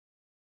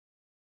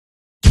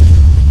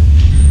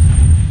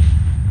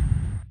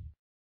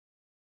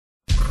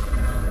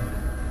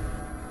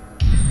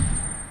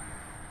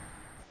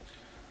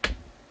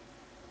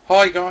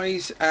Hi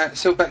guys,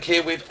 still back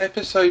here with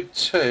episode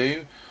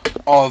 2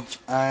 of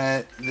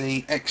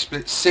the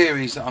Xsplit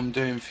series that I'm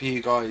doing for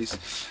you guys.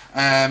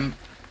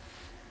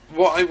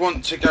 What I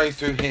want to go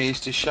through here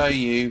is to show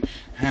you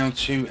how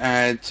to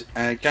add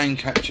game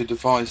capture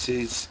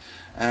devices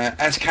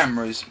as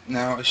cameras.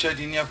 Now, I showed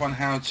you in the other one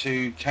how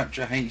to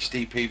capture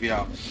HD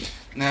PVR.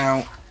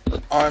 Now,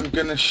 I'm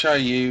going to show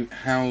you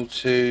how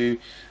to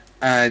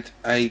add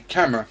a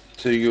camera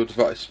to your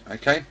device,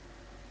 okay?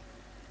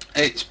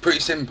 It's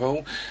pretty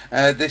simple.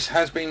 This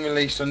has been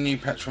released on new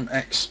patch from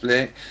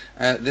Xsplit.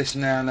 This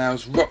now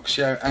allows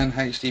Roxio and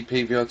HD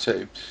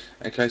PVR2.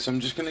 Okay, so I'm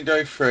just going to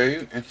go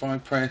through. If I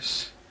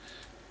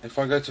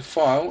go to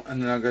File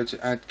and then I go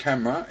to Add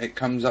Camera, it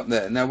comes up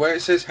there. Now where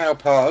it says How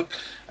Plug,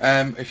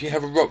 if you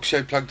have a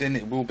Roxio plugged in,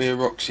 it will be a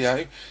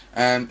Roxio.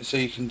 So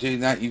you can do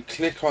that. You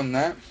click on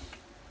that.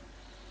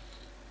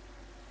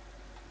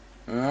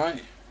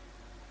 Alright.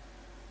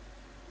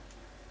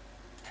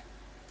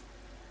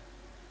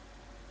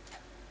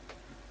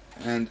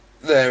 And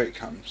there it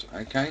comes.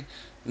 Okay,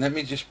 let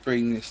me just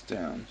bring this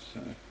down. So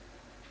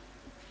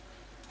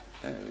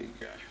there we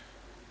go.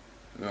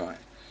 Right,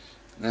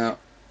 now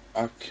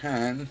I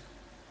can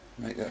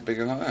make that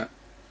bigger like that.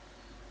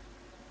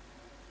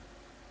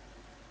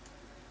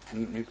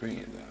 Let me bring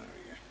it down.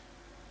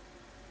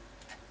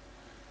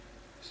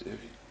 There we go. So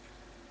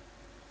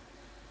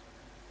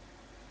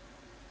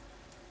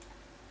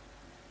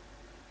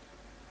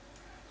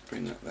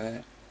bring that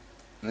there,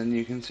 and then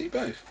you can see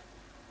both.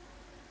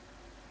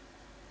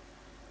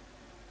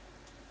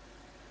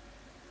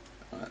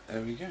 Right,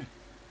 there we go.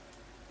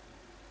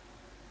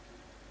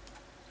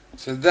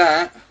 So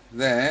that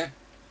there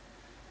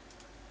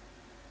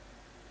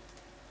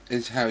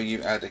is how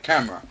you add a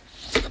camera.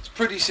 It's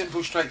pretty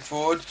simple,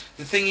 straightforward.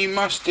 The thing you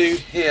must do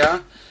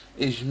here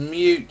is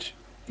mute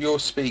your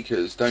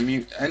speakers. Don't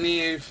mute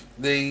any of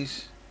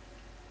these.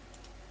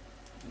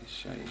 Let me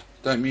show you.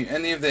 Don't mute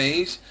any of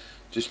these.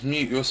 Just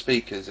mute your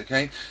speakers,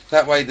 okay?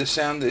 That way the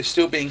sound that is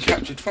still being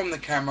captured from the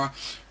camera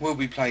will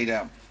be played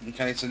out.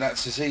 Okay, so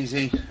that's as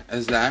easy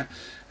as that.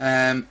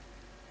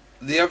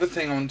 The other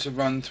thing I want to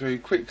run through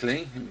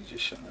quickly, let me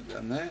just shut that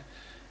down there,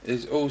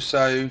 is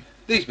also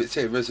these bits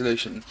here,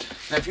 resolution.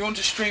 Now if you want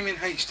to stream in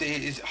HD,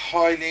 it is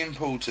highly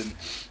important.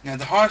 Now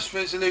the highest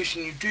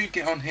resolution you do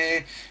get on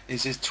here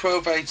is this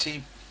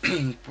 1280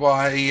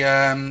 by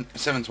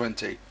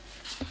 720,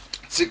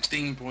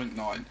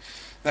 16.9.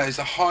 That is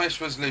the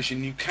highest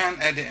resolution. You can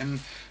edit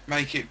and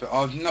make it, but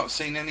I've not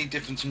seen any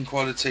difference in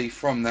quality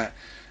from that.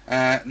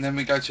 And then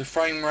we go to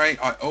frame rate.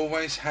 I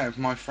always have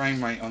my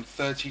frame rate on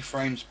 30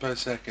 frames per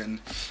second.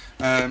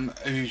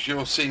 As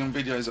you'll see on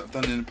videos I've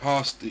done in the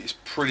past, it's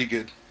pretty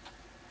good.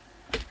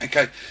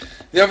 Okay,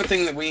 the other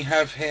thing that we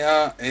have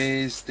here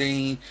is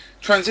the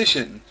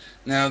transition.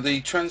 Now the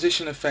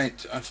transition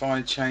effect, if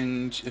I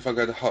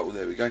go to Hole,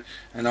 there we go,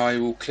 and I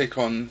will click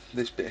on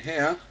this bit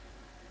here,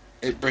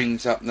 it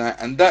brings up that,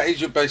 and that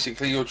is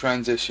basically your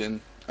transition.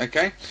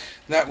 Okay,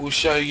 that will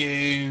show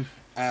you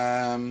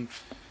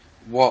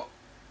what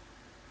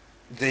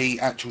the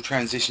actual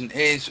transition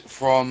is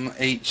from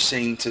each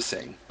scene to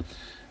scene.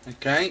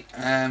 Okay,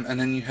 and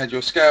then you had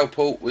your scale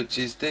port, which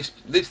is this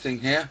thing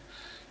here.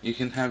 You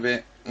can have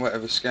it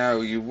whatever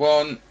scale you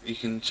want. You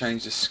can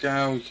change the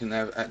scale. You can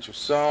have actual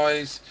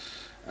size.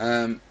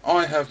 I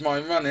have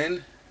mine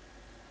running.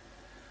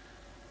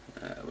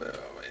 Where are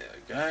we? There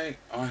we go.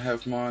 I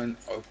have mine.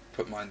 I've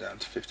put mine down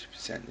to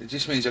 50%. It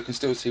just means I can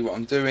still see what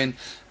I'm doing,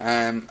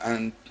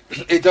 and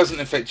it doesn't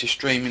affect your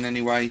stream in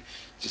any way. It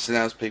just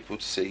allows people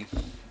to see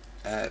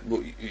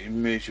what you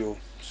move your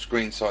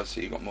screen size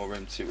so you've got more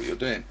room to see what you're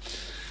doing.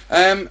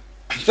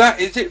 That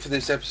is it for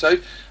this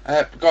episode.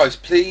 Guys,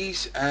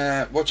 please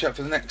watch out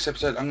for the next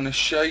episode. I'm going to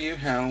show you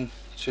how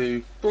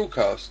to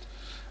broadcast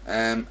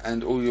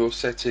and all your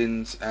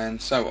settings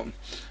and so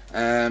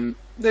on.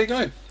 There you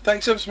go.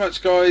 Thanks ever so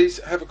much, guys.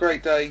 Have a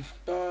great day.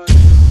 Bye.